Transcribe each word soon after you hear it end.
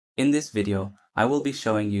In this video, I will be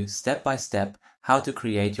showing you step by step how to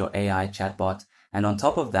create your AI chatbot, and on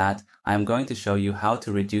top of that, I am going to show you how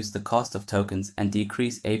to reduce the cost of tokens and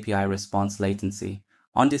decrease API response latency.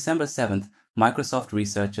 On December 7th, Microsoft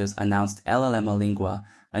researchers announced Llmlingua,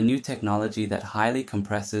 a new technology that highly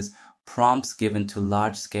compresses prompts given to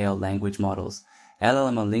large-scale language models.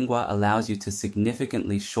 Llmlingua allows you to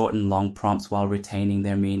significantly shorten long prompts while retaining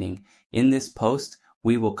their meaning. In this post,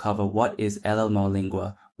 we will cover what is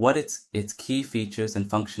Llmlingua, what its key features and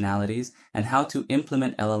functionalities, and how to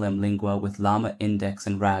implement Llmlingua with LlamaIndex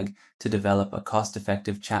and Rag to develop a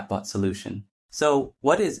cost-effective chatbot solution. So,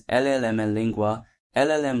 what is Llmlingua?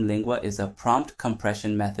 Llmlingua is a prompt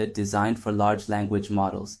compression method designed for large language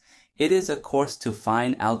models. It is a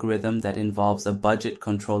coarse-to-fine algorithm that involves a budget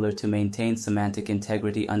controller to maintain semantic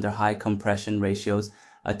integrity under high compression ratios,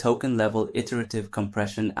 a token-level iterative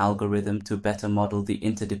compression algorithm to better model the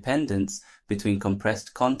interdependence between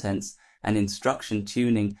compressed contents, and instruction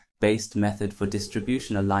tuning-based method for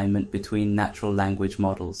distribution alignment between natural language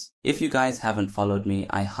models. If you guys haven't followed me,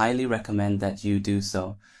 I highly recommend that you do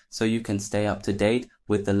so you can stay up to date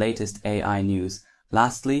with the latest AI news.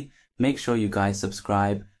 Lastly, make sure you guys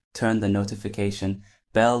subscribe, turn the notification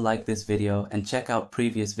bell, like this video, and check out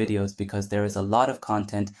previous videos because there is a lot of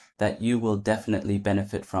content that you will definitely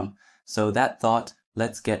benefit from. So that thought,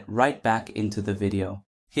 let's get right back into the video.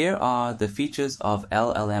 Here are the features of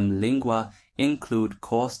Llmlingua. Include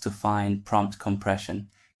coarse-to-fine prompt compression.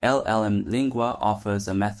 Llmlingua offers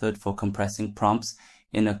a method for compressing prompts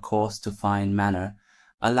in a coarse-to-fine manner,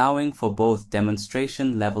 allowing for both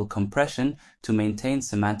demonstration level compression to maintain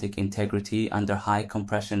semantic integrity under high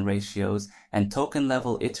compression ratios and token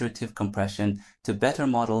level iterative compression to better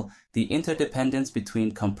model the interdependence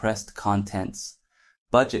between compressed contents.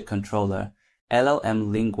 Budget controller.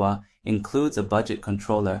 Llmlingua includes a budget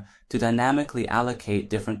controller to dynamically allocate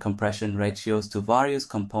different compression ratios to various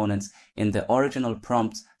components in the original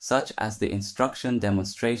prompts, such as the instruction,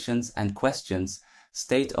 demonstrations, and questions.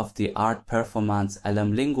 State-of-the-art performance.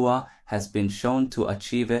 Llmlingua has been shown to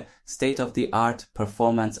achieve state-of-the-art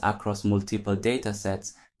performance across multiple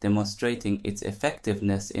datasets, demonstrating its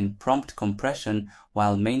effectiveness in prompt compression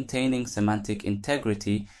while maintaining semantic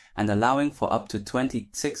integrity and allowing for up to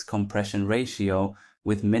 26 compression ratio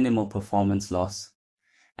with minimal performance loss.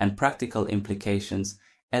 And practical implications.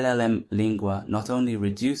 Llmlingua not only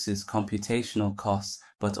reduces computational costs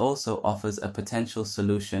but also offers a potential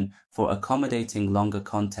solution for accommodating longer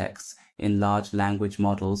contexts in large language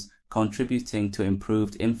models, contributing to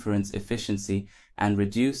improved inference efficiency and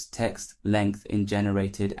reduced text length in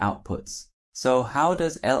generated outputs. So how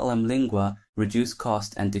does Llmlingua reduce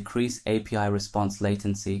cost and decrease API response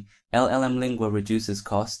latency? Llmlingua reduces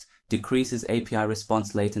cost, decreases API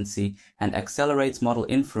response latency, and accelerates model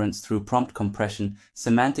inference through prompt compression,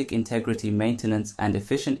 semantic integrity maintenance, and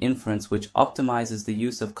efficient inference, which optimizes the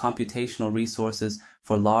use of computational resources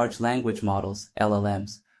for large language models,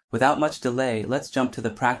 LLMs. Without much delay, let's jump to the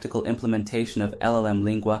practical implementation of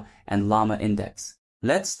Llmlingua and LlamaIndex.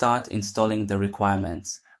 Let's start installing the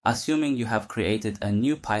requirements. Assuming you have created a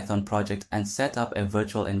new Python project and set up a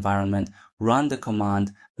virtual environment, run the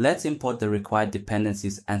command. Let's import the required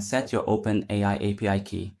dependencies and set your OpenAI API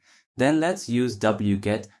key. Then let's use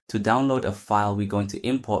wget to download a file. We're going to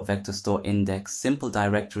import vector store index, simple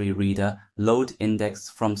directory reader, load index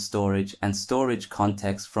from storage, and storage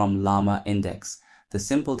context from LlamaIndex. The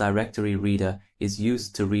simple directory reader is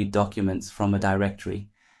used to read documents from a directory.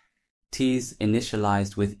 T is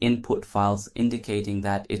initialized with input files, indicating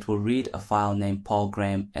that it will read a file named Paul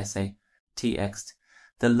Graham essay txt.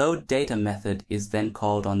 The load data method is then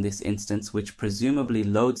called on this instance, which presumably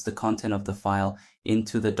loads the content of the file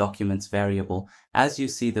into the documents variable. As you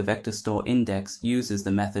see, the vector store index uses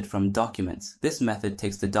the method from documents. This method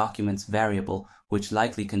takes the documents variable, which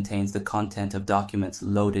likely contains the content of documents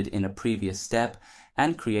loaded in a previous step,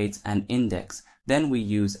 and creates an index. Then we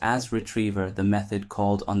use as retriever the method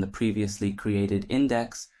called on the previously created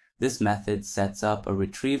index. This method sets up a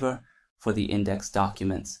retriever for the index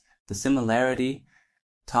documents. The similarity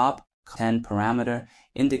top 10 parameter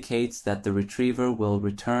indicates that the retriever will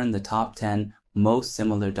return the top 10 most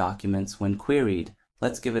similar documents when queried.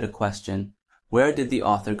 Let's give it a question. Where did the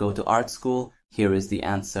author go to art school? Here is the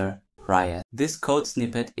answer. Riot. This code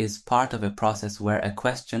snippet is part of a process where a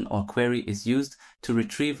question or query is used to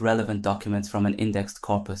retrieve relevant documents from an indexed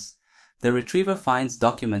corpus. The retriever finds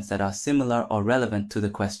documents that are similar or relevant to the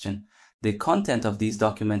question. The content of these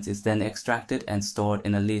documents is then extracted and stored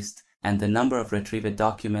in a list, and the number of retrieved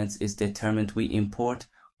documents is determined. We import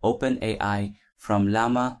OpenAI from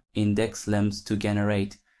LlamaIndex Lems to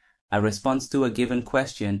generate a response to a given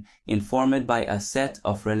question informed by a set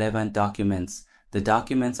of relevant documents. The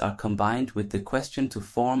documents are combined with the question to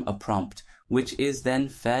form a prompt, which is then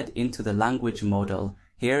fed into the language model.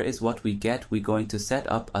 Here is what we get. We're going to set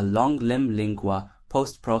up a long Llmlingua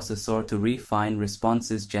post-processor to refine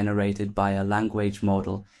responses generated by a language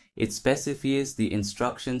model. It specifies the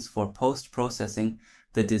instructions for post-processing,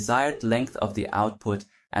 the desired length of the output,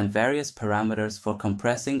 and various parameters for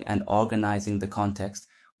compressing and organizing the context.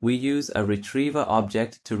 We use a retriever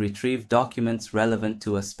object to retrieve documents relevant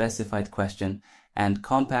to a specified question, and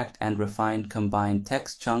compact and refine combine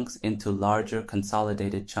text chunks into larger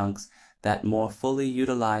consolidated chunks that more fully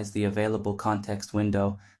utilize the available context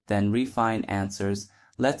window, then refine answers.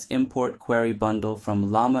 Let's import query bundle from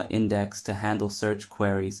LlamaIndex to handle search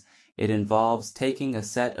queries. It involves taking a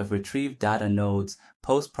set of retrieved data nodes,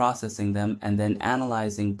 post-processing them, and then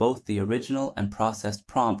analyzing both the original and processed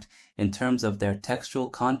prompt in terms of their textual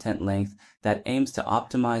content length that aims to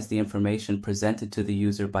optimize the information presented to the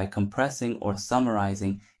user by compressing or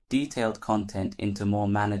summarizing detailed content into more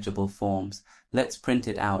manageable forms. Let's print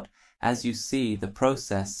it out. As you see, the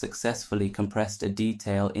process successfully compressed a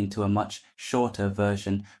detail into a much shorter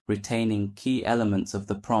version, retaining key elements of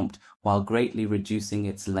the prompt while greatly reducing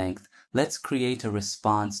its length. Let's create a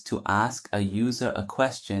response to ask a user a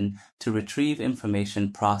question, to retrieve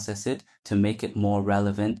information, process it to make it more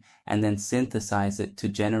relevant, and then synthesize it to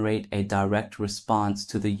generate a direct response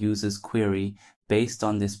to the user's query. Based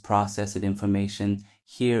on this processed information,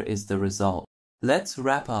 here is the result. Let's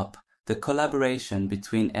wrap up. The collaboration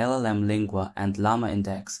between Llmlingua and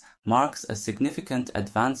LlamaIndex marks a significant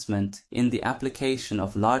advancement in the application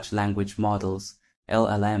of large language models,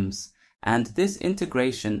 LLMs, and this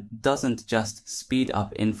integration doesn't just speed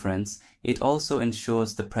up inference, it also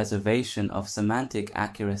ensures the preservation of semantic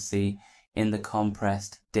accuracy in the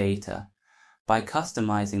compressed data. By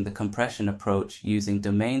customizing the compression approach using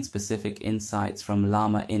domain-specific insights from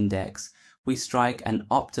LlamaIndex, we strike an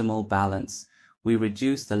optimal balance. We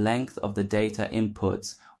reduce the length of the data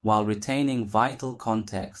inputs while retaining vital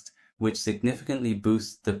context, which significantly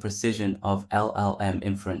boosts the precision of LLM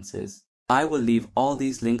inferences. I will leave all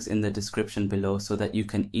these links in the description below so that you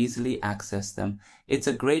can easily access them. It's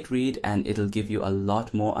a great read and it'll give you a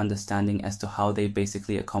lot more understanding as to how they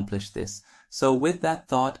basically accomplish this. So with that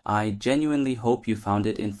thought, I genuinely hope you found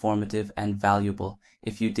it informative and valuable.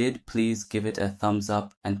 If you did, please give it a thumbs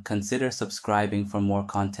up and consider subscribing for more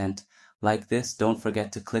content like this. Don't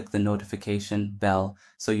forget to click the notification bell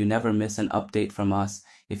so you never miss an update from us.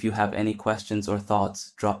 If you have any questions or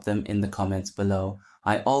thoughts, drop them in the comments below.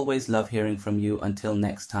 I always love hearing from you. Until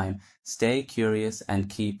next time, stay curious and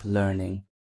keep learning.